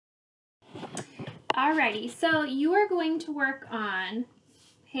Alrighty, so you are going to work on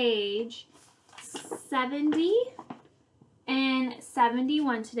page 70 and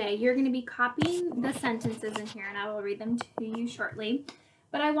 71 today. You're going to be copying the sentences in here, and I will read them to you shortly.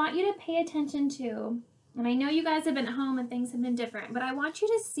 But I want you to pay attention to, and I know you guys have been at home and things have been different, but I want you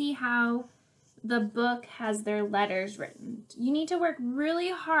to see how the book has their letters written. You need to work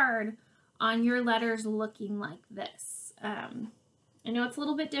really hard on your letters looking like this. I know it's a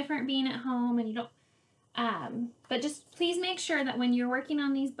little bit different being at home and you don't, but just please make sure that when you're working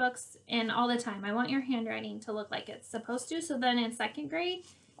on these books and all the time, I want your handwriting to look like it's supposed to. So then in second grade,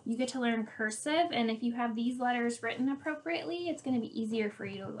 you get to learn cursive. And if you have these letters written appropriately, it's going to be easier for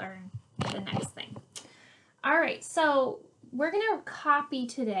you to learn the next thing. All right, so we're going to copy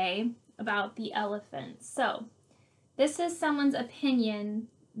today about the elephant. So this is someone's opinion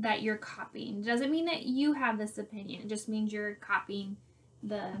that you're copying. It doesn't mean that you have this opinion. It just means you're copying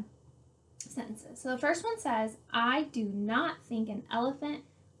the sentences. So the first one says, I do not think an elephant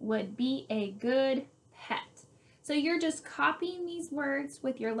would be a good pet. So you're just copying these words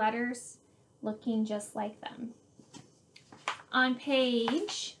with your letters looking just like them. On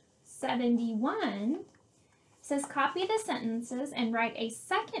page 71, it says copy the sentences and write a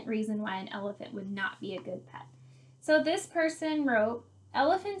second reason why an elephant would not be a good pet. So this person wrote,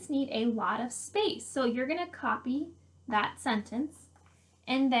 elephants need a lot of space. So you're going to copy that sentence,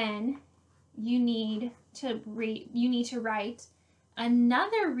 and then you need to write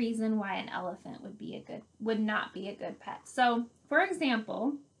another reason why an elephant would not be a good pet. So, for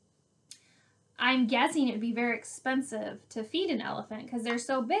example, I'm guessing it'd be very expensive to feed an elephant because they're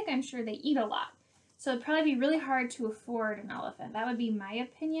so big. I'm sure they eat a lot. So it'd probably be really hard to afford an elephant. That would be my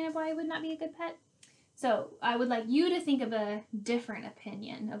opinion of why it would not be a good pet. So I would like you to think of a different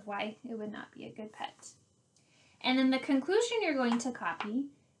opinion of why it would not be a good pet. And then the conclusion you're going to copy,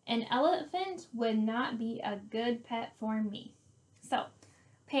 an elephant would not be a good pet for me. So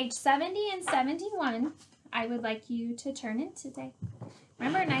page 70 and 71, I would like you to turn in today.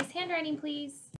 Remember, nice handwriting, please.